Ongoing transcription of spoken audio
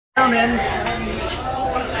Gentlemen,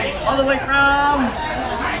 all the way from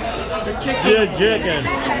the chicken. Good chicken.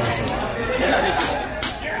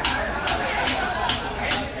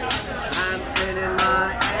 I'm spinning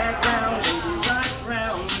my egg round, baby, right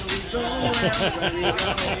round. When we go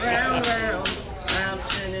round, round. I'm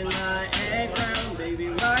spinning my egg round, baby,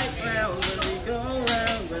 right round.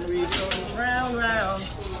 When we go round, round.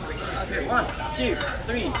 Okay, 1, 2,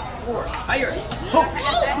 3, 4, higher. Oh,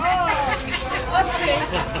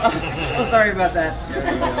 sorry about that.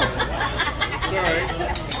 Sorry.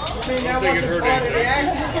 I think it hurt anything.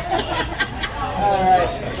 Alright,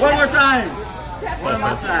 one more time. One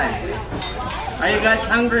more time. Are you guys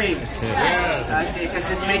hungry? Yes. Okay, because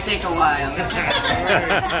this may take a while.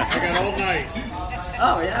 Alright, I got all night.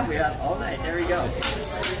 Oh yeah, we have all night. There we go.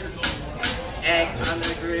 Egg on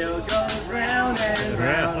the grill goes round and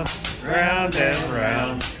round. Round and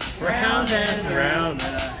round. Round and round.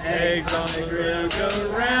 Eggs on the grill go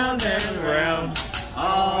round and round.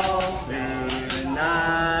 All through the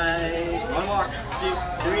night. One more. 2,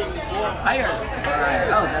 3, 4. Higher. Alright.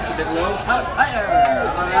 Oh, that's a bit low. Higher.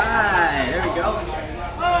 Alright. There we go.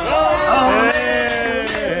 Oh,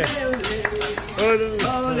 Hey.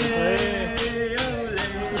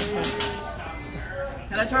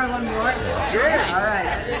 Can I try one more? Sure. Alright.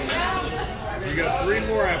 You got 3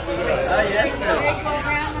 more after that. Oh, yes, sir.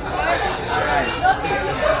 Alright.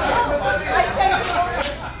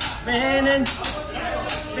 Spinning,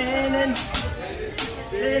 spinning,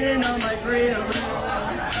 spinning on my grill.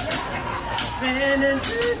 Spinning,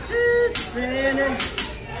 spinning,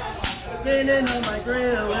 spinning on my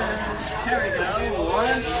grill. There we go.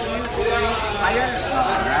 1, 2, 3, higher.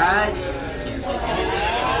 Alright.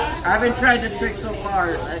 I haven't tried this trick so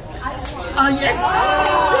far. Oh, yes!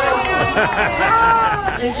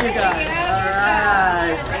 Thank you guys.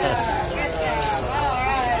 Alright.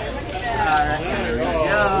 Alright, there we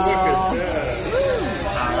go.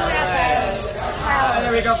 Alright.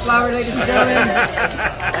 There we go, flour, ladies and gentlemen.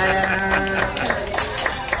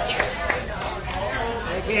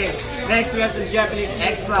 Okay, next we have some Japanese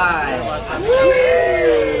egg slime.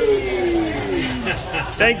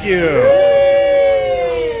 Thank you.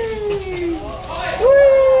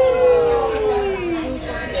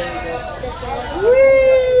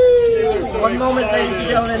 One moment, ladies and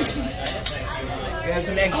gentlemen. We have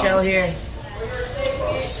some eggshell here.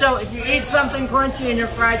 So, if you eat something crunchy in your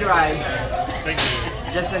fried rice, Thank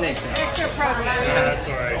you. just an eggshell. Extra protein. Yeah, that's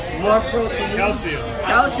alright. More protein. Calcium.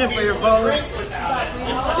 Calcium for your bones.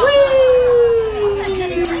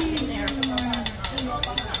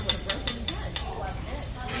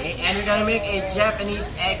 Okay, and we're gonna make a Japanese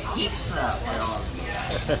egg pizza for all of you.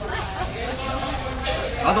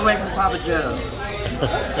 All the way from Papa Joe.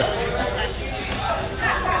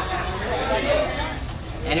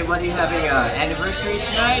 Anybody having an anniversary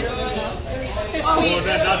tonight? Well,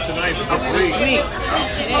 not tonight, but this week.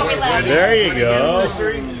 There you go.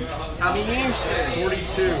 How many years?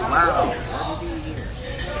 42. Wow.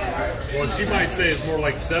 Well, she might say it's more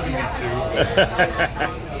like 72. I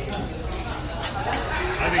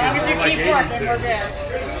think it's more like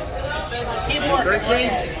 82.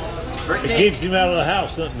 Birthdays? It keeps him out of the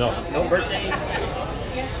house, doesn't it? No. No birthdays?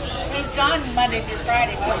 He's gone Monday through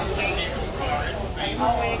Friday most of the week.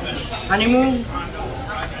 Honeymoon?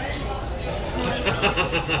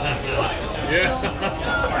 Yeah.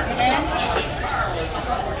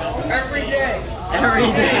 Every day.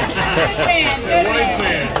 Every day.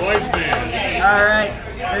 Wise man. All right,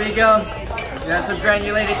 there you go. We got some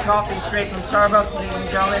granulated coffee straight from Starbucks, ladies and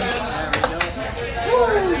gentlemen.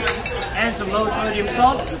 There we go. And some low sodium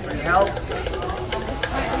salt for your health.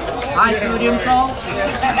 High sodium salt.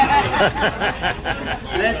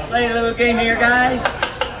 Let's play a little game here, guys.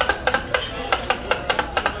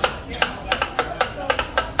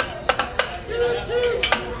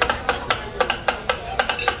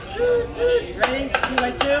 Ready? 2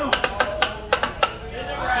 by 2.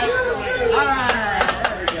 All right,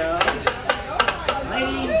 there we go.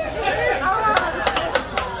 Ladies.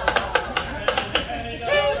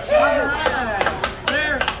 All right.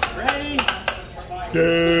 There. Ready?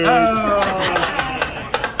 Dude. Oh.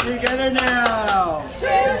 Together now. All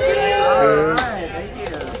right, thank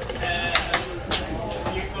you.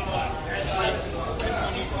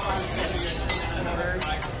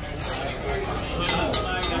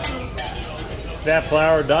 That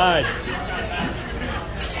flour died.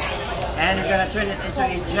 And we're going to turn it into a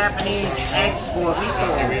Japanese egg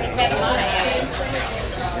scorpito. It's at mine.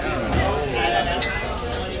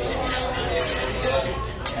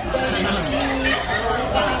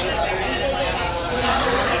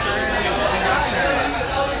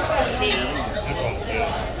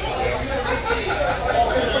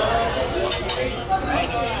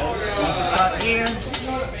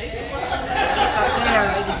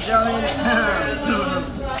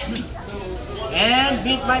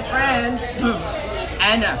 can't beat my friend.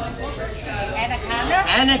 Anna. Anaconda?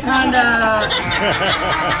 Anaconda.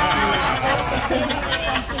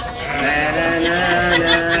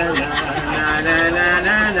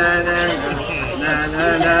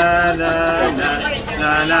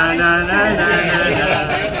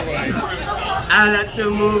 I like to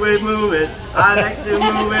move it, move it. I like to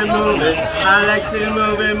move it, move it. I like to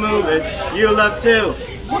move it, move it. You love to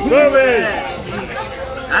Move it!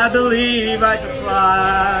 I believe I can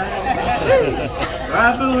fly.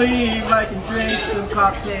 I believe I can drink some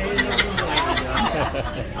cocktails.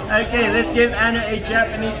 Okay, let's give Anna a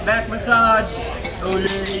Japanese back massage. Ole,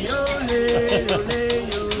 ole, ole,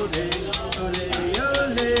 ole, ole, ole,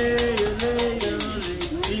 ole.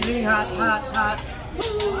 Feeling hot, hot, hot.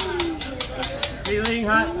 Feeling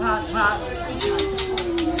hot, hot, hot.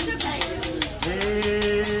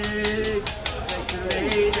 Hey, sexy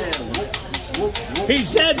lady. Whoop, whoop. He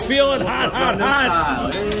said feeling hot, hot,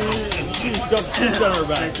 hot. She's on her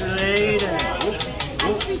back. Sexy lady. Whoop,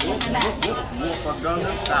 whoop, whoop, whoop, whoop, whoop, I'm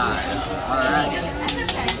gonna die. All right.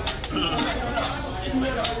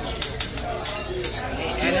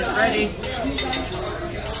 And it's ready.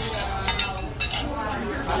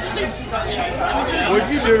 What'd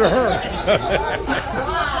you do to her?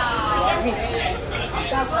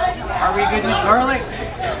 Are we good with garlic?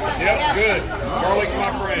 Yep, good. Garlic's my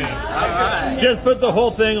friend. All right. Just put the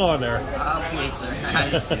whole thing on there. Okay,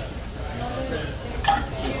 sir.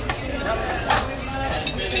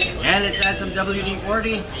 And let's add some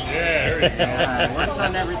WD-40. Yeah, there you go. Once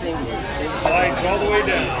on everything. It slides all the way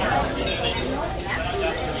down.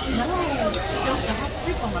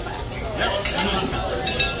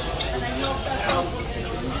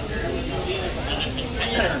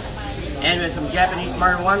 And with some Japanese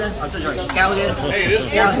marijuana. Oh, sorry, scallions. Hey, it is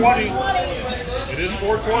 420. It is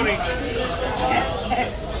 420.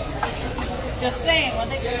 Just saying, what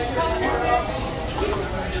they do?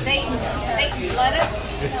 Satan's lettuce?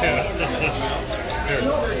 Yeah. Here.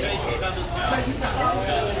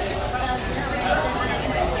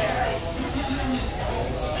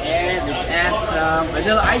 And let's add some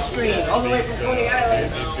vanilla ice cream. All the way from Coney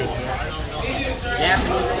Island.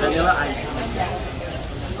 Japanese vanilla ice cream.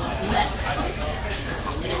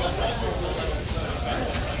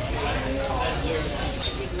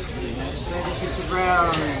 Ready to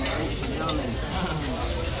brown, ladies and gentlemen.